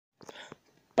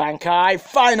Bankai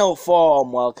Final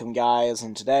Form! Welcome guys,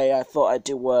 and today I thought I'd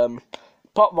do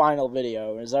pop vinyl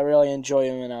video, as I really enjoy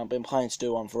them and I've been planning to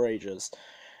do one for ages.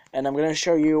 And I'm going to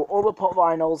show you all the pop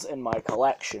vinyls in my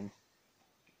collection.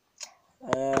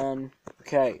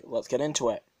 Okay, let's get into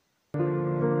it.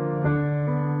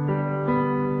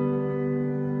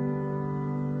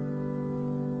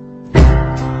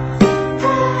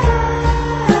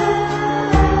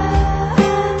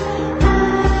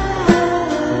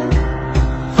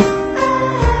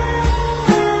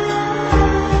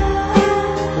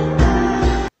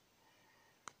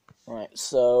 Right,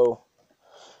 so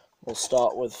we'll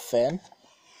start with Finn.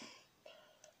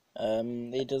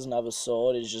 He doesn't have a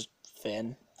sword, he's just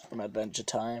Finn from Adventure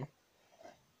Time.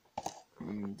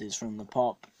 He's from the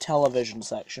pop television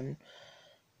section.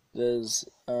 There's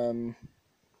 5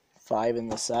 in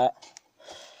the set,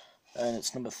 and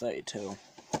it's number 32.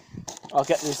 I'll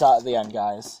get these out at the end,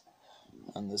 guys.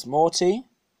 And there's Morty,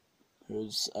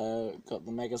 who's got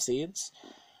the Mega Seeds.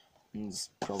 He's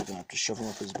probably going to have to shove him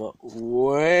up his butt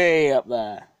way up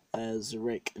there. There's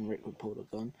Rick, and Rick would pull the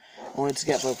gun. I wanted to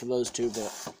get both of those two,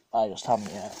 but I just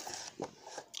haven't yet.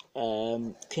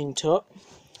 King Tut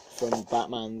from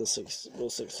Batman, the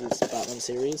 60s Batman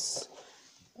series.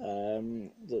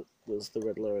 There's the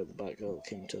Riddler at the back of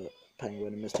King Tut,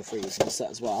 Penguin, and Mr. Freeze in the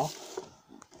set as well.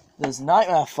 There's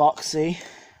Nightmare Foxy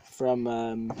from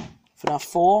FNAF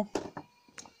 4.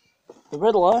 The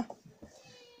Riddler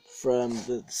from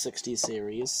the 60s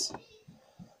series.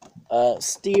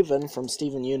 Steven from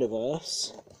Steven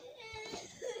Universe.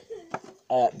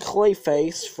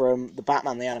 Clayface from the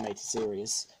Batman the Animated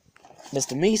Series.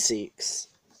 Mr. Meeseeks.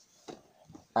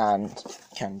 And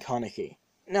Ken Koniki.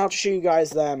 Now to show you guys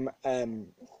them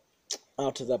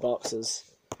out of their boxes.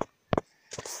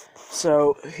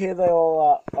 So here they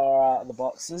all are out of the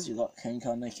boxes. You've got Ken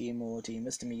Koniki, Morty,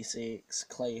 Mr. Meeseeks,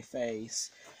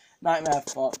 Clayface, Nightmare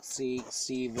Foxy,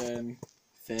 Steven,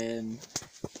 Finn,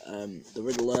 the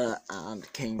Riddler,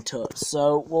 and King Tut.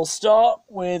 So we'll start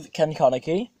with Ken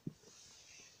Koniki,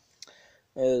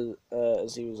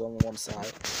 as he was on the one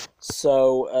side.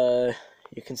 So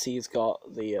you can see he's got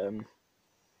the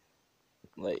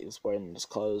like he's wearing his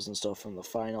clothes and stuff from the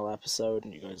final episode,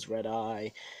 and you got his red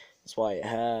eye, his white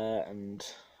hair, and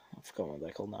I forgot what they're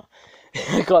called now.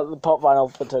 I got the pop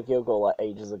vinyl for Tokyo Ghoul like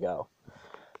ages ago.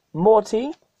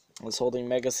 Morty is holding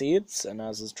Mega Seeds and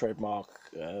has his trademark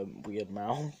weird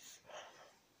mouth.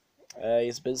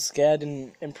 He's a bit scared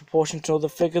in proportion to other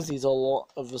figures. He's a lot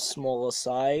of a smaller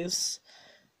size.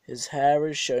 His hair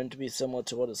is shown to be similar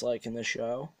to what it's like in the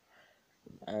show.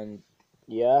 And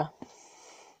yeah.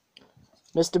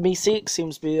 Mr. Meeseeks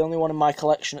seems to be the only one in my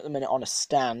collection at the minute on a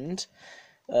stand.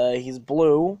 He's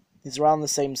blue, he's around the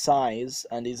same size,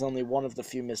 and he's only one of the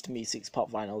few Mr. Meeseeks pop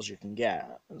vinyls you can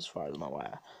get, as far as I'm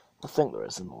aware. I think there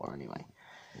is some more anyway.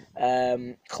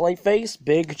 Clayface,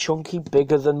 big, chunky,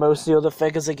 bigger than most of the other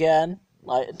figures again.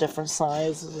 Like, different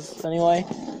sizes anyway.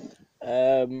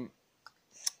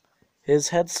 His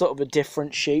head's sort of a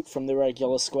different shape from the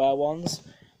regular square ones,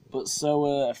 but so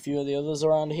are a few of the others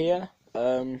around here.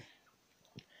 And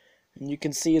you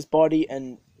can see his body,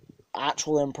 and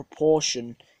actually in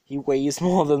proportion, he weighs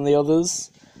more than the others.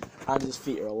 And his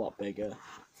feet are a lot bigger.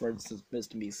 For instance,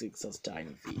 Mr. Meeseeks has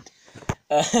tiny feet.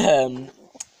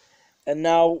 And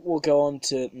now we'll go on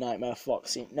to Nightmare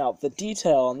Foxy. Now, the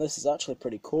detail on this is actually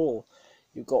pretty cool.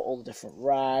 You've got all the different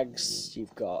rags.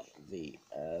 You've got the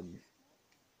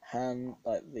hand,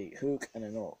 like the hook and a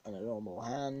normal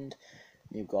hand.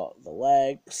 You've got the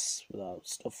legs without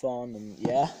stuff on, and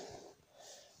yeah.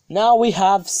 Now we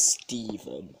have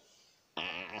Steven.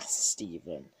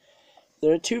 Steven.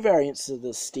 There are two variants of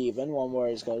this Steven. One where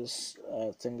he's got his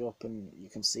thing up and you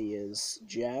can see his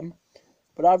gem.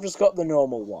 But I've just got the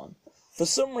normal one. For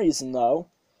some reason, though,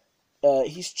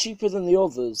 he's cheaper than the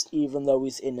others, even though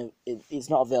he's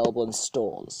not available in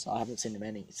stores. I haven't seen him in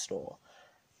any store.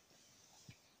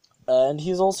 And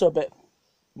he's also a bit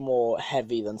more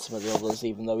heavy than some of the others,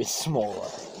 even though he's smaller.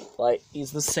 Like,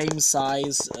 he's the same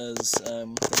size as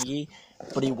Thingy,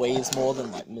 but he weighs more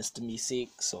than, like, Mr.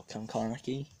 Meeseeks or Ken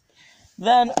Koniki.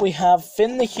 Then we have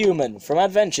Finn the Human from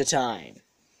Adventure Time.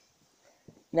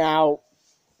 Now,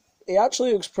 it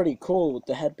actually looks pretty cool with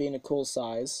the head being a cool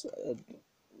size.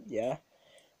 Yeah.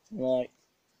 Like,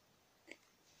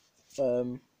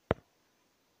 and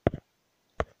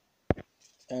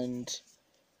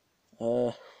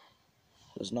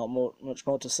there's not much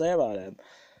more to say about him.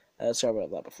 Sorry about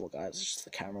that before, guys. It's just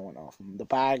the camera went off. The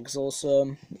bag's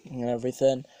awesome and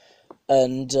everything.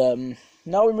 And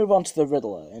now we move on to the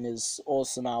Riddler in his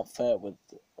awesome outfit with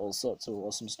all sorts of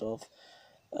awesome stuff.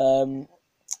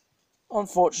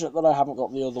 Unfortunate that I haven't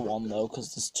got the other one, though,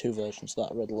 because there's 2 versions of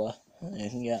that Riddler that you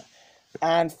can get.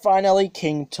 And finally,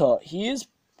 King Tut. He is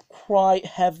quite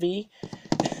heavy,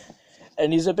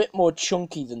 and he's a bit more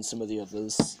chunky than some of the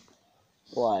others.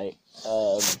 Like,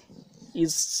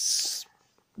 he's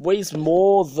weighs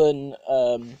more than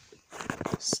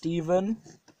Steven,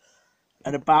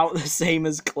 and about the same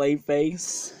as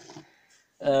Clayface.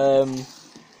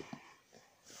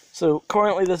 So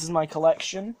currently this is my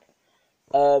collection.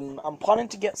 I'm planning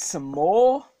to get some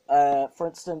more. For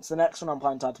instance, the next one I'm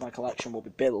planning to add to my collection will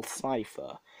be Bill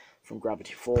Cipher from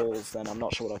Gravity Falls. Then I'm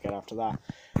not sure what I'll get after that.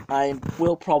 I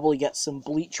will probably get some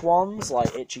Bleach ones, like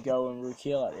Ichigo and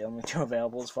Rukia, like the only 2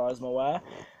 available as far as I'm aware.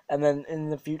 And then in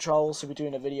the future I'll also be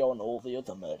doing a video on all the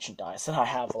other merchandise that I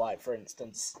have, like, for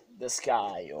instance, the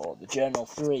Sky or the Journal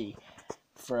 3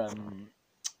 from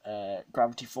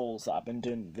Gravity Falls that I've been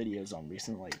doing videos on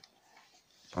recently.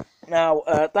 Now,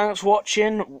 thanks for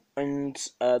watching, and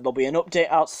there'll be an update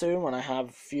out soon when I have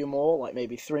a few more, like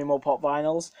maybe 3 more pop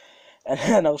vinyls, and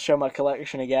then I'll show my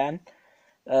collection again.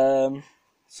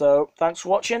 So, thanks for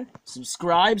watching,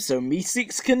 subscribe so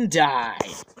Meeseeks can die!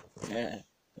 Yeah,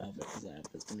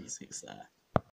 perfect, there's the Meeseeks there.